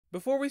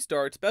Before we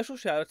start, special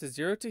shout out to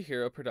Zero to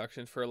Hero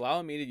Productions for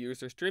allowing me to use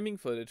their streaming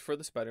footage for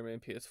the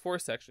Spider-Man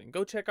PS4 section.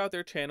 Go check out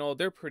their channel,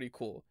 they're pretty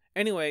cool.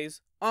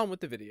 Anyways, on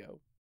with the video.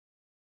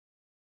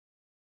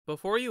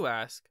 Before you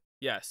ask,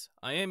 yes,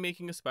 I am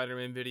making a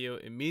Spider-Man video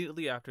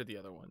immediately after the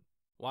other one.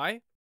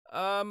 Why?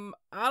 I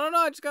don't know,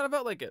 I just kinda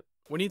felt like it.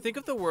 When you think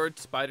of the word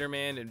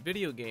Spider-Man and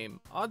video game,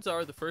 odds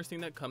are the first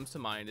thing that comes to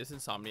mind is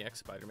Insomniac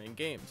Spider-Man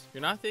games.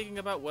 You're not thinking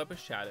about Web of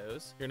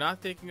Shadows, you're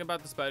not thinking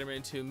about the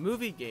Spider-Man 2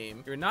 movie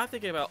game, you're not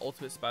thinking about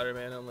Ultimate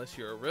Spider-Man unless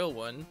you're a real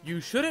one, you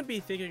shouldn't be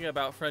thinking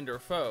about Friend or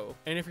Foe,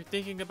 and if you're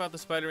thinking about the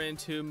Spider-Man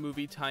 2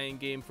 movie tie-in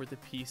game for the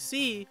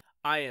PC,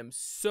 I am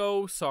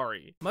so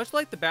sorry. Much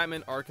like the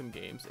Batman Arkham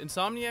games,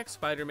 Insomniac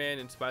Spider-Man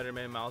and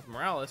Spider-Man Miles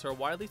Morales are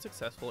widely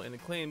successful and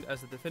acclaimed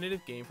as the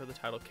definitive game for the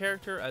title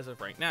character as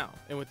of right now.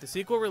 And with the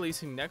sequel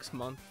releasing next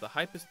month, the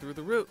hype is through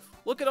the roof.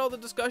 Look at all the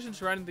discussion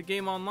surrounding the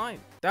game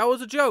online. That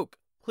was a joke.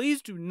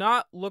 Please do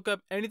not look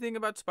up anything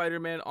about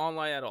Spider-Man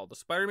online at all. The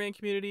Spider-Man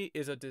community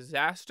is a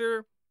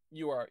disaster.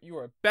 You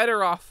are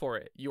better off for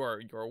it. You are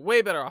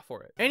way better off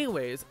for it.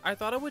 Anyways, I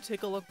thought I would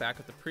take a look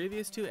back at the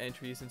previous two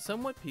entries and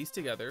somewhat piece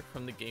together,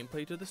 from the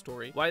gameplay to the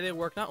story, why they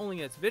work not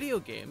only as video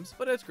games,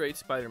 but as great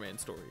Spider-Man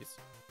stories.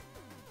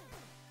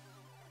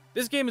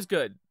 This game is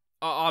good.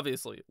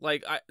 Obviously,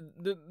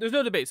 there's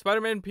no debate.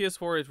 Spider-Man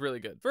PS4 is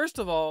really good. First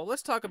of all,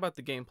 let's talk about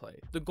the gameplay.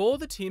 The goal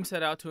the team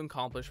set out to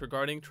accomplish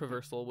regarding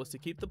traversal was to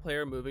keep the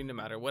player moving no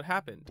matter what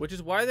happened, which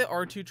is why the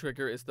R2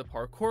 trigger is the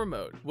parkour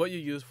mode, what you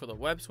use for the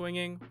web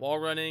swinging, wall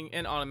running,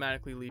 and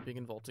automatically leaping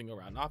and vaulting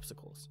around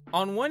obstacles.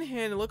 On one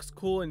hand, it looks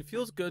cool and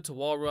feels good to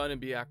wall run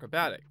and be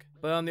acrobatic.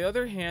 But on the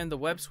other hand, the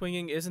web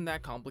swinging isn't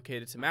that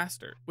complicated to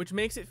master, which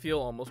makes it feel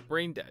almost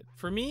brain dead.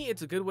 For me,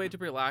 it's a good way to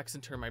relax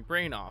and turn my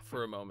brain off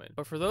for a moment,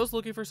 but for those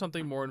looking for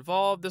something more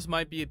involved, this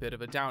might be a bit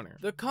of a downer.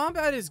 The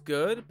combat is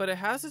good, but it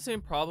has the same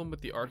problem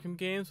with the Arkham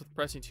games with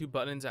pressing 2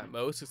 buttons at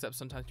most, except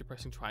sometimes you're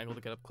pressing triangle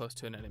to get up close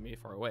to an enemy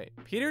far away.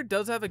 Peter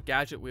does have a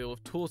gadget wheel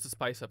of tools to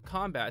spice up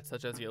combat,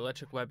 such as the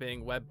electric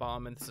webbing, web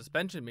bomb, and the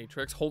suspension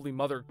matrix. Holy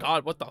mother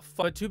god, what the fuck?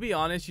 But to be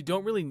honest, you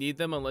don't really need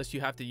them unless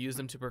you have to use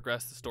them to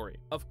progress the story.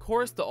 Of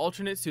course, the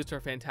alternate suits are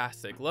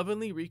fantastic,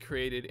 lovingly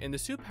recreated, and the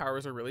suit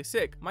powers are really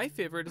sick. My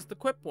favorite is the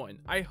quip one.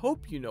 I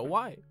hope you know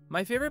why.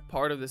 My favorite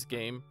part of this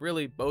game,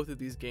 really both of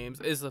these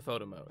games, is the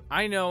photo mode.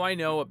 I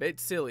know, a bit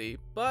silly,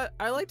 but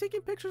I like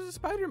taking pictures of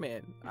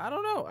Spider-Man. I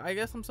don't know, I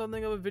guess I'm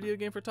something of a video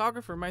game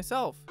photographer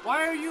myself.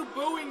 Why are you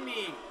booing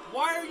me?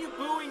 Why are you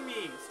booing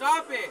me?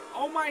 Stop it!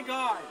 Oh my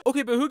god!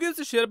 Okay, but who gives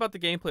a shit about the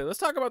gameplay? Let's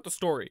talk about the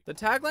story. The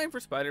tagline for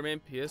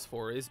Spider-Man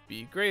PS4 is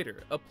 "Be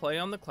Greater," a play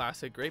on the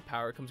classic "Great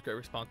power comes great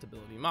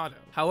responsibility" motto.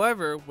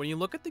 However, when you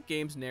look at the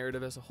game's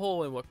narrative as a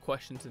whole and what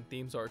questions and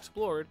themes are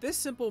explored, this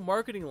simple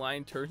marketing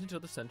line turns into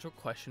the central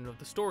question of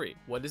the story.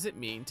 What does it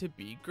mean to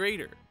be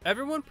greater?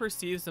 Everyone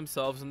perceives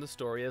themselves in the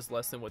story as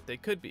less than what they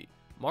could be.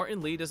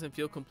 Martin Lee doesn't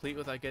feel complete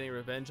without getting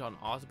revenge on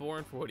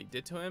Osborn for what he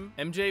did to him.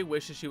 MJ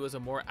wishes she was a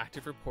more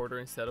active reporter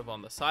instead of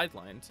on the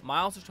sidelines.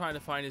 Miles is trying to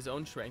find his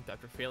own strength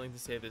after failing to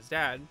save his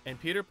dad. And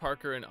Peter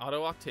Parker and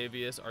Otto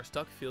Octavius are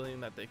stuck feeling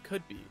that they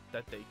could be,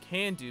 that they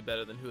can do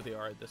better than who they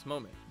are at this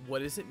moment. What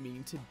does it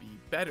mean to be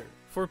better?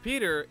 For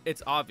Peter,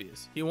 it's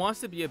obvious. He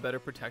wants to be a better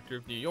protector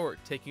of New York,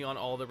 taking on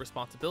all the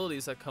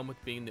responsibilities that come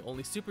with being the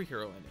only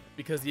superhero in it,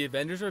 because the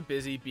Avengers are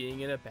busy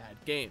being in a bad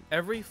game.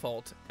 Every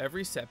fault,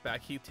 every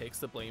setback, he takes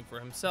the blame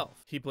for himself.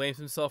 He blames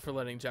himself for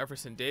letting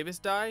Jefferson Davis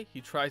die, he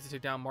tries to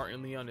take down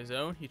Martin Lee on his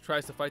own, he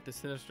tries to fight the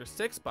Sinister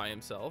Six by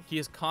himself, he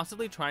is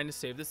constantly trying to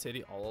save the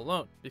city all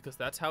alone, because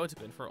that's how it's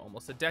been for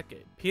almost a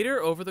decade. Peter,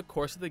 over the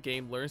course of the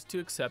game, learns to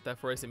accept that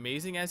for as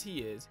amazing as he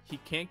is, he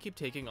can't keep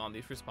taking on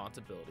these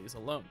responsibilities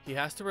alone. He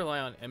has to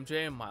rely on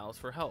MJ and Miles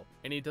for help,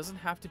 and he doesn't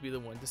have to be the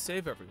one to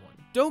save everyone.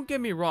 Don't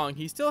get me wrong,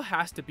 he still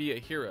has to be a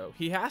hero.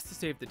 He has to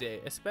save the day,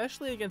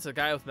 especially against a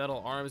guy with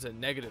metal arms and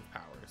negative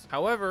powers.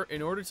 However,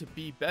 in order to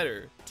be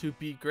better, to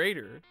be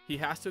greater, he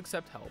has to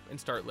accept help and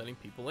start letting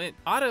people in.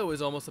 Otto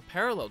is almost a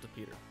parallel to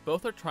Peter.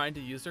 Both are trying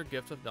to use their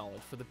gift of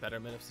knowledge for the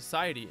betterment of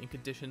society in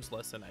conditions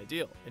less than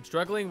ideal, and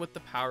struggling with the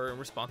power and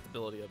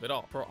responsibility of it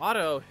all. For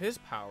Otto, his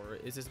power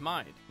is his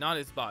mind, not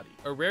his body.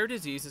 A rare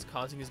disease is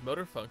causing his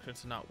motor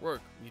functions to not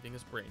work, leaving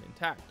his brain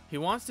intact. He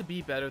wants to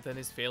be better than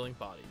his failing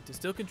body, to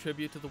still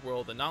contribute to the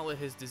world and not let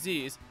his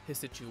disease, his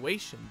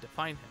situation,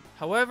 define him.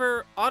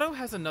 However, Otto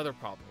has another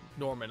problem: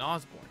 Norman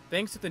Osborn.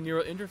 Thanks to the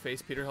neural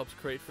interface Peter helps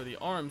create for the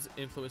arms,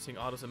 influencing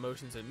Otto's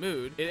emotions and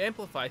mood, it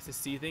amplifies his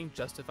seething,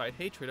 justified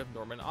hatred of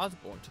Norman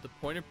Osborn to the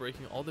point of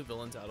breaking all the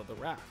villains out of the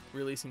raft,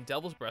 releasing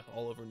Devil's Breath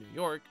all over New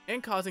York,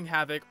 and causing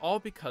havoc all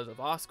because of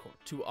Oscorp.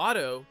 To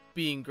Otto,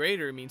 being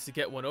greater means to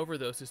get one over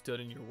those who stood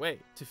in your way,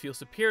 to feel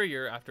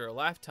superior after a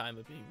lifetime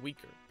of being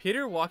weaker.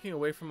 Peter walking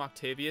away from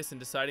Octavius and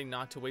deciding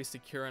not to waste a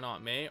cure on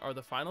Aunt May are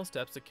the final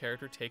steps the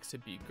character takes to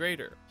be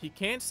greater. He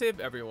can't save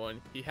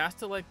everyone, he has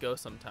to let go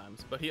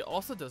sometimes, but he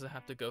also doesn't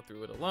have to go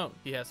through it alone.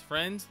 He has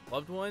friends,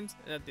 loved ones,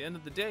 and at the end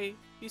of the day,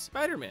 he's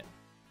Spider-Man.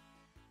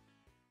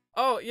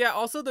 Oh yeah,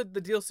 also the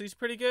DLC is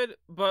pretty good,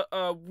 but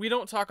we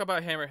don't talk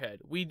about Hammerhead.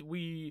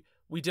 We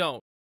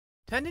don't.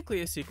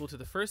 Technically a sequel to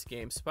the first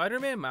game,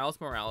 Spider-Man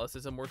Miles Morales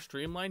is a more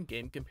streamlined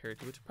game compared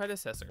to its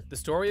predecessor. The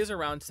story is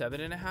around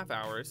 7.5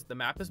 hours, the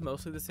map is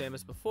mostly the same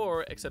as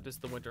before, except it's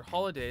the winter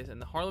holidays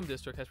and the Harlem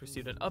district has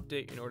received an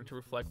update in order to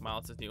reflect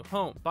Miles' new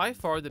home. By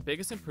far, the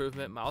biggest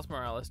improvement Miles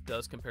Morales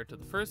does compared to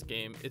the first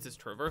game is its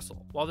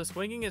traversal. While the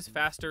swinging is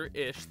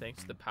faster-ish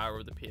thanks to the power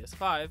of the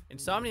PS5,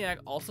 Insomniac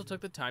also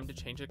took the time to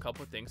change a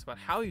couple things about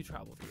how you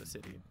travel through the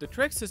city. The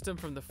trick system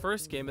from the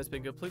first game has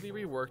been completely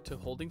reworked to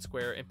holding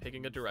square and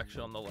picking a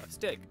direction on the left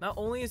stick. Not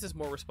only is this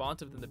more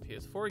responsive than the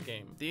PS4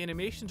 game, the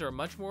animations are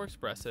much more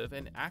expressive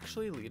and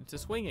actually lead to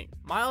swinging.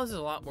 Miles is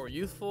a lot more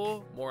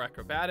youthful, more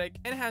acrobatic,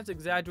 and has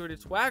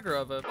exaggerated swagger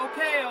of a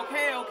okay,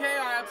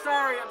 I'm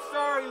sorry,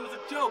 it was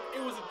a joke,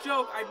 it was a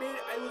joke,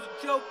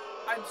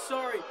 I'm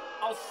sorry,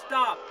 I'll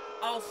stop,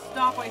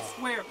 I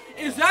swear.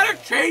 Is that a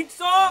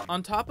chainsaw?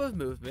 On top of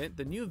movement,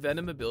 the new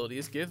Venom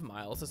abilities give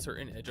Miles a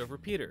certain edge over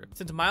Peter.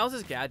 Since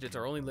Miles' gadgets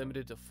are only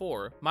limited to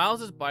 4,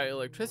 Miles'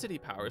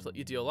 bioelectricity powers let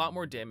you deal a lot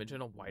more damage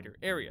in a wider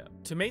area.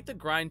 To make the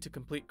grind to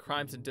complete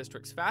crimes and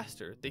districts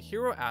faster, the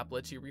Hero app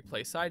lets you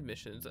replay side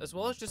missions as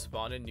well as just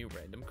spawn in new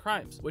random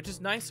crimes, which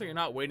is nice so you're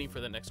not waiting for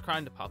the next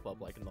crime to pop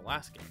up like in the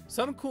last game.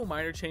 Some cool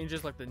minor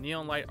changes like the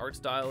neon light art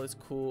style is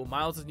cool,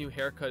 Miles' new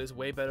haircut is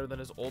way better than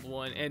his old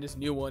one and his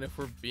new one if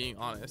we're being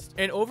honest.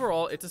 And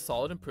overall, it's a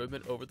solid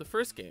improvement over the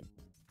first game.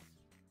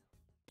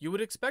 You would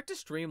expect a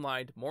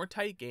streamlined, more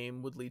tight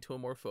game would lead to a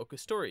more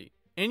focused story,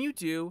 and you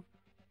do,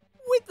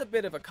 with a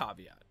bit of a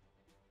caveat.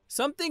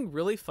 Something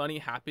really funny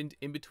happened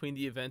in between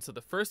the events of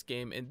the first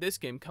game and this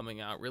game coming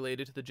out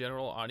related to the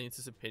general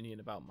audience's opinion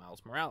about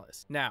Miles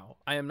Morales. Now,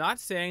 I am not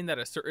saying that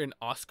a certain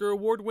Oscar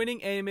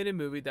award-winning animated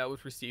movie that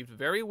was received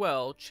very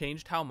well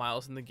changed how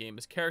Miles in the game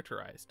is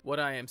characterized. What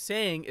I am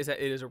saying is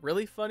that it is a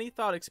really funny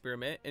thought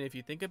experiment, and if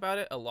you think about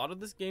it, a lot of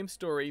this game's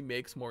story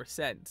makes more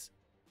sense.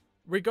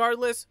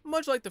 Regardless,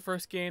 much like the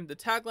first game, the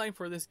tagline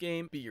for this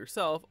game, Be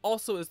Yourself,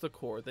 also is the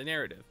core of the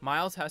narrative.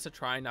 Miles has to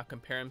try and not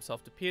compare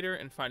himself to Peter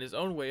and find his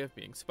own way of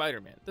being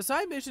Spider-Man. The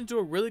side missions do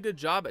a really good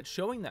job at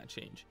showing that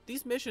change.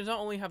 These missions not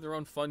only have their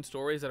own fun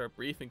stories that are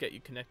brief and get you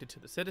connected to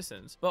the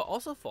citizens, but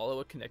also follow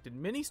a connected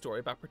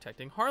mini-story about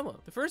protecting Harlem.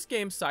 The first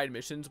game's side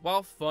missions,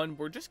 while fun,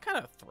 were just kind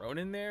of thrown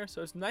in there,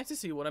 so it's nice to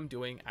see what I'm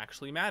doing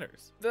actually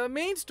matters. The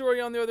main story,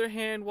 on the other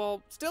hand,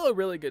 while still a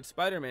really good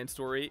Spider-Man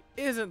story,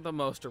 isn't the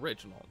most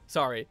original.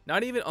 Sorry,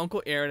 not even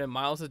Uncle Aaron and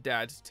Miles'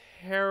 dad's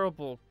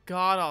terrible,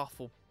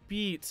 god-awful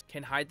beats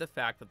can hide the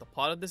fact that the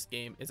plot of this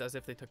game is as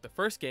if they took the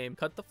first game,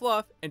 cut the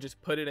fluff, and just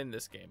put it in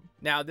this game.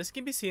 Now, this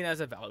can be seen as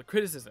a valid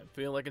criticism,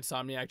 feeling like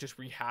Insomniac just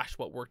rehashed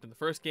what worked in the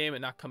first game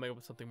and not coming up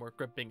with something more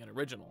gripping and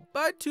original.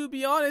 But to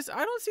be honest,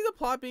 I don't see the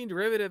plot being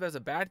derivative as a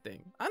bad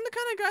thing. I'm the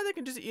kind of guy that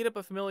can just eat up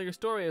a familiar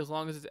story as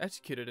long as it's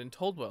executed and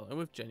told well and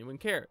with genuine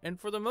care. And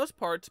for the most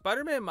part,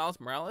 Spider-Man Miles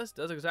Morales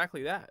does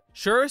exactly that.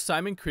 Sure,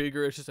 Simon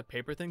Krieger is just a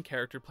paper-thin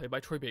character played by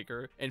Troy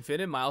Baker, and Finn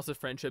and Miles'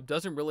 friendship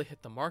doesn't really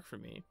hit the mark for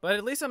me, but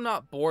at least I'm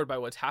not bored by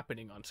what's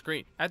happening on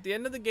screen. At the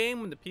end of the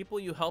game, when the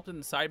people you helped in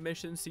the side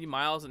missions see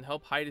Miles and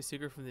help hide his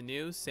secret from the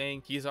news,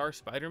 saying he's our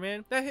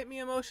Spider-Man, that hit me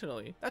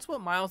emotionally. That's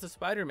what Miles as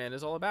Spider-Man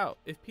is all about.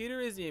 If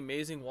Peter is the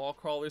amazing wall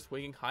crawler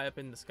swinging high up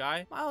in the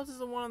sky, Miles is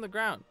the one on the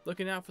ground,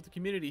 looking out for the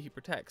community he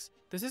protects.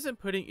 This isn't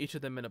putting each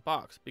of them in a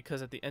box,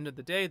 because at the end of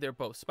the day, they're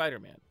both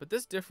Spider-Man. But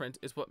this difference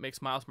is what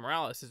makes Miles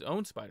Morales his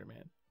own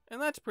Spider-Man.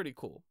 And that's pretty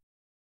cool.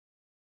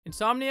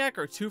 Insomniac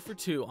are 2 for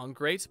 2 on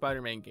great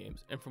Spider-Man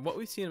games, and from what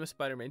we've seen with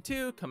Spider-Man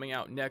 2 coming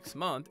out next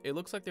month, it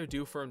looks like they're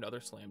due for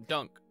another slam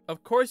dunk.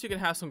 Of course you can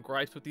have some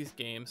gripes with these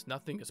games,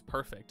 nothing is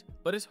perfect,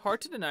 but it's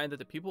hard to deny that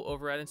the people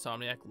over at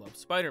Insomniac love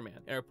Spider-Man,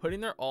 and are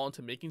putting their all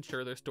into making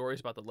sure their stories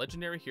about the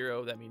legendary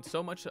hero that means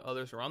so much to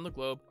others around the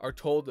globe are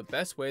told the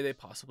best way they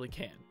possibly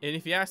can. And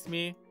if you ask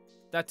me,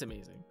 that's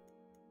amazing.